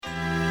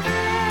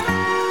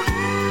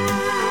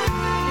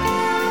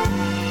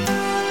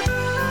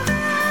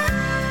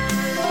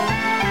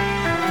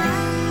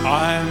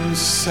am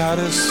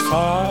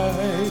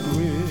satisfied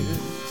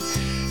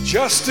with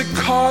just a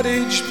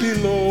cottage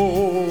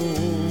below,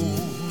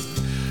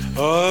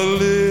 a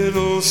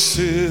little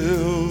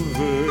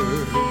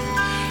silver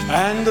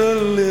and a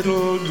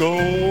little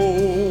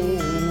gold.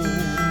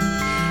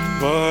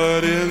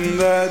 But in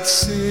that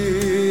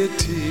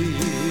city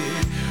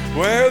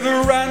where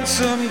the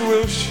ransomed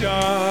will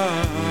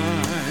shine,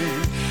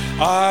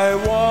 I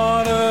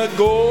want a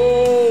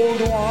gold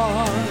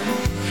one,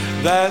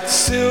 that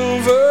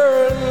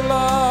silver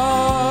line.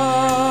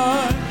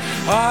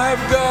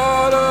 I've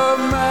got a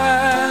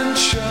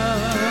mansion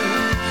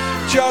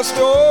just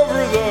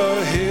over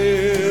the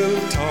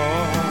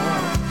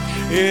hilltop,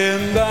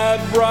 in that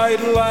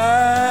bright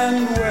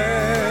land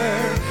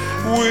where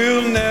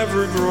we'll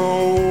never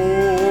grow old.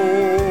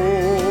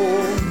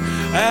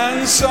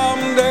 And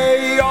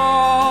someday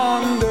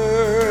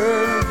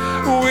yonder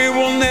we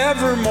will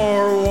never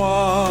more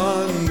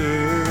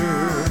wander,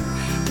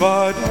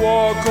 but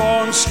walk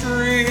on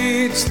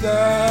streets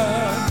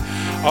that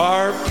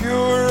are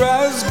pure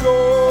as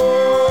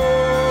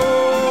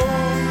gold.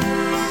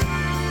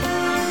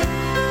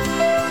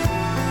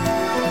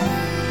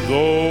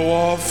 Though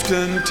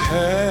often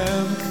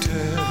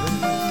tempted,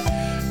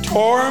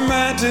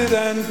 tormented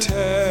and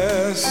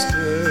tested,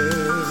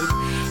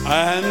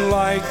 and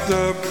like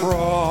the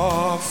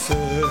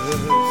prophet,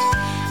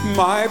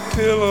 my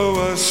pillow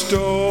a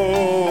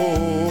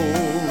stone.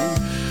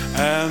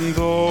 And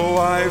though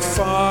I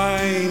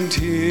find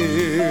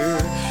here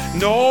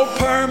no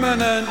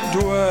permanent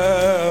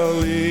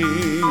dwelling,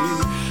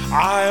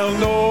 I'll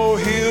know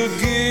He'll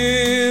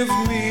give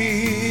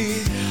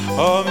me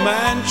a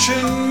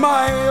mansion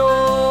my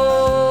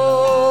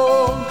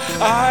own.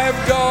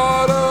 I've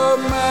got a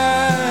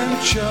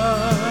mansion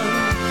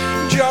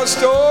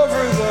just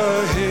over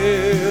the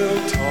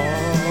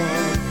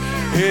hilltop,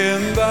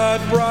 in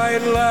that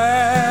bright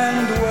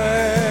land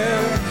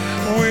where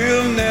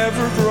we'll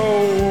never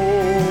grow old.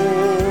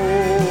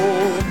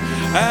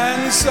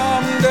 And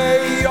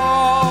someday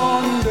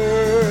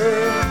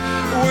yonder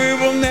we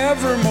will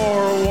never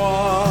more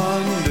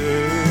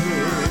wander,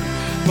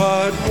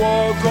 but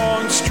walk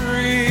on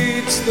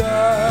streets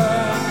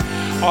that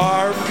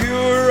are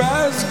pure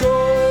as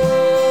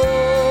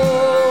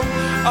gold.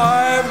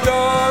 I've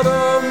got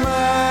a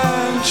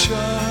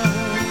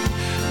mansion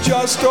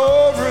just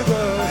over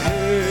the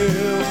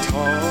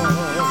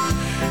hilltop,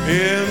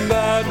 in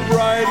that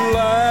bright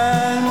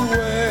land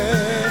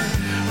where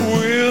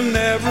we'll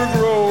never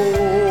grow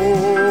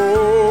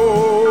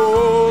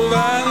old.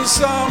 And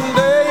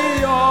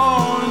someday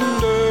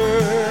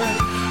yonder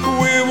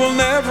we will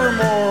never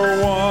more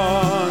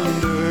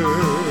wander,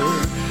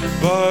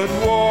 but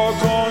walk